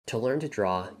To learn to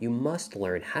draw, you must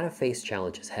learn how to face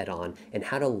challenges head-on and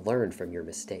how to learn from your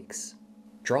mistakes.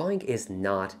 Drawing is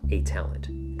not a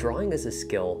talent. Drawing is a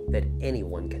skill that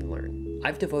anyone can learn.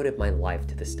 I've devoted my life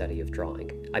to the study of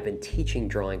drawing. I've been teaching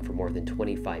drawing for more than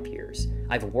 25 years.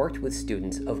 I've worked with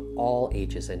students of all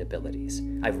ages and abilities.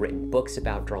 I've written books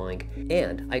about drawing,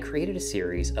 and I created a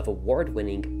series of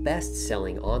award-winning,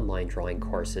 best-selling online drawing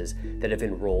courses that have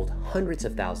enrolled hundreds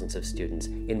of thousands of students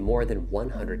in more than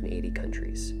 180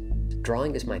 countries.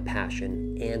 Drawing is my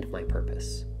passion and my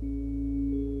purpose.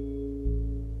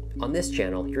 On this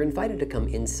channel, you're invited to come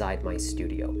inside my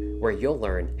studio, where you'll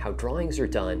learn how drawings are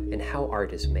done and how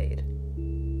art is made.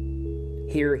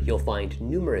 Here, you'll find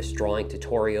numerous drawing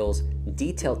tutorials,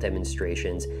 detailed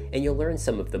demonstrations, and you'll learn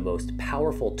some of the most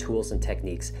powerful tools and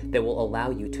techniques that will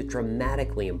allow you to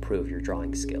dramatically improve your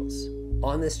drawing skills.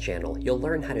 On this channel, you'll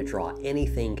learn how to draw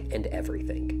anything and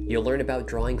everything. You'll learn about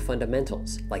drawing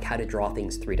fundamentals, like how to draw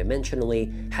things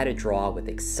three-dimensionally, how to draw with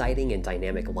exciting and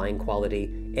dynamic line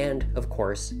quality, and, of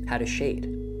course, how to shade.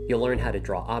 You'll learn how to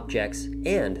draw objects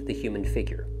and the human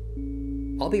figure.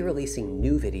 I'll be releasing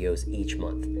new videos each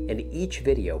month, and each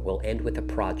video will end with a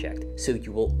project, so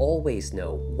you will always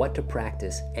know what to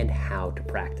practice and how to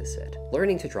practice it.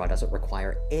 Learning to draw doesn't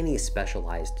require any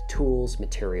specialized tools,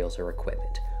 materials, or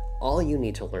equipment. All you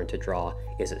need to learn to draw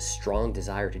is a strong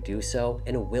desire to do so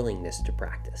and a willingness to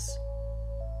practice.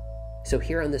 So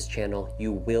here on this channel,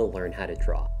 you will learn how to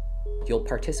draw. You'll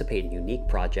participate in unique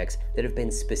projects that have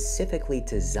been specifically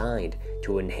designed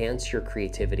to enhance your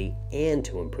creativity and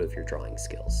to improve your drawing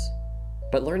skills.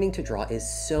 But learning to draw is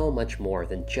so much more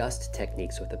than just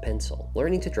techniques with a pencil.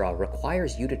 Learning to draw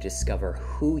requires you to discover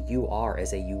who you are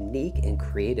as a unique and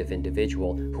creative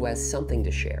individual who has something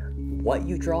to share. What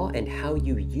you draw and how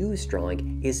you use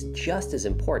drawing is just as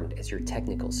important as your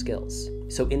technical skills.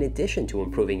 So in addition to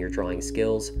improving your drawing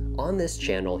skills, on this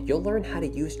channel, you'll learn how to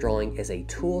use drawing as a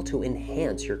tool to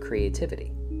enhance your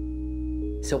creativity.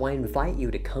 So I invite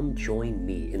you to come join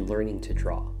me in learning to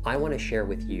draw. I want to share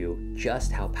with you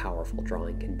just how powerful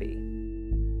drawing can be.